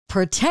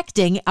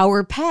protecting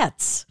our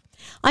pets.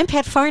 I'm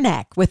Pat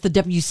Farnack with the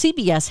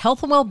WCBS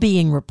Health and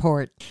Wellbeing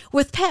Report.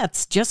 With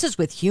pets, just as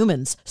with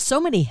humans, so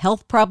many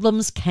health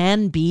problems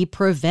can be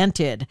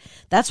prevented.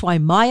 That's why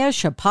Maya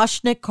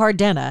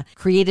Shaposhnik-Kardena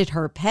created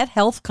her pet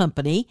health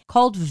company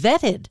called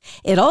Vetted.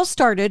 It all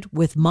started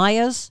with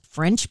Maya's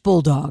French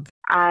Bulldog.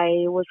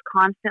 I was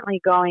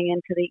constantly going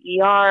into the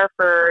ER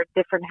for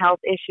different health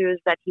issues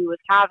that he was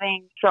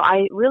having. So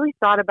I really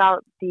thought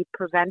about the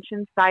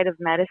prevention side of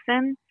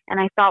medicine. And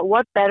I thought,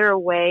 what better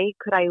way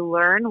could I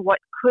learn what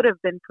could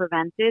have been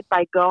prevented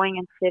by going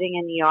and sitting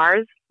in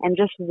ERs and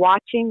just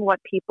watching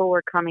what people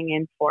were coming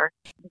in for.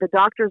 The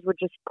doctors would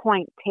just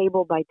point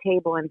table by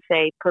table and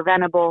say,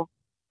 preventable,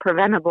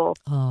 preventable,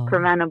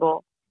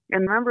 preventable.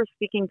 And I remember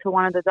speaking to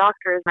one of the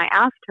doctors, and I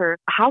asked her,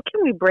 how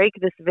can we break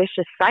this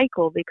vicious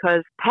cycle?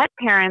 Because pet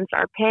parents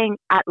are paying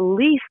at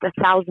least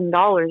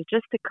 $1,000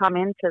 just to come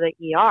into the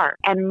ER,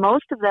 and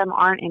most of them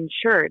aren't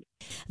insured.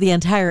 The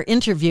entire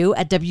interview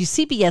at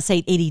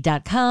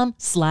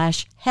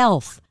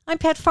WCBS880.com/health. I'm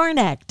Pat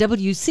Farnack,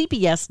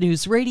 WCBS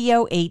News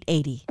Radio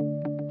 880.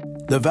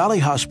 The Valley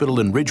Hospital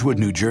in Ridgewood,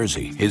 New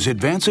Jersey is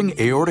advancing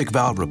aortic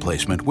valve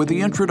replacement with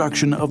the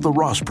introduction of the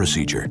Ross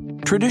procedure.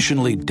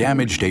 Traditionally,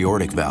 damaged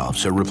aortic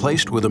valves are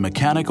replaced with a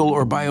mechanical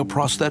or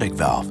bioprosthetic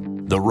valve.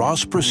 The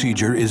Ross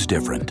procedure is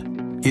different.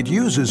 It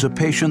uses a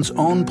patient's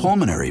own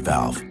pulmonary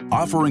valve,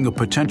 offering a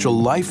potential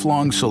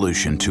lifelong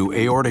solution to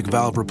aortic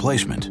valve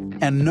replacement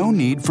and no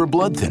need for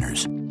blood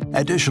thinners.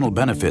 Additional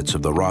benefits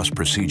of the Ross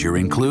procedure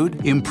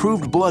include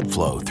improved blood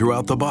flow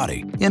throughout the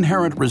body,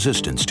 inherent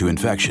resistance to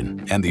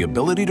infection, and the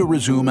ability to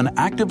resume an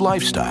active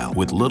lifestyle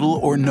with little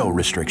or no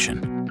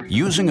restriction.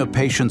 Using a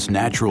patient's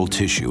natural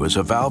tissue as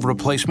a valve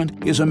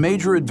replacement is a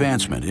major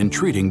advancement in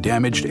treating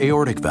damaged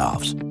aortic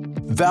valves.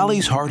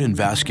 Valley's Heart and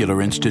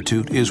Vascular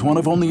Institute is one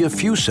of only a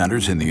few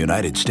centers in the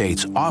United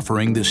States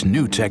offering this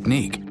new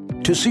technique.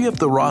 To see if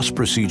the Ross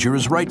procedure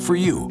is right for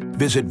you,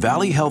 visit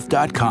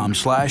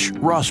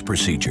valleyhealth.com/Ross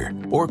procedure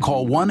or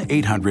call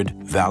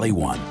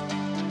 1-800-VALLEY-1.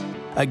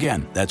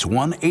 Again, that's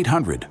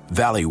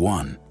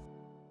 1-800-VALLEY-1.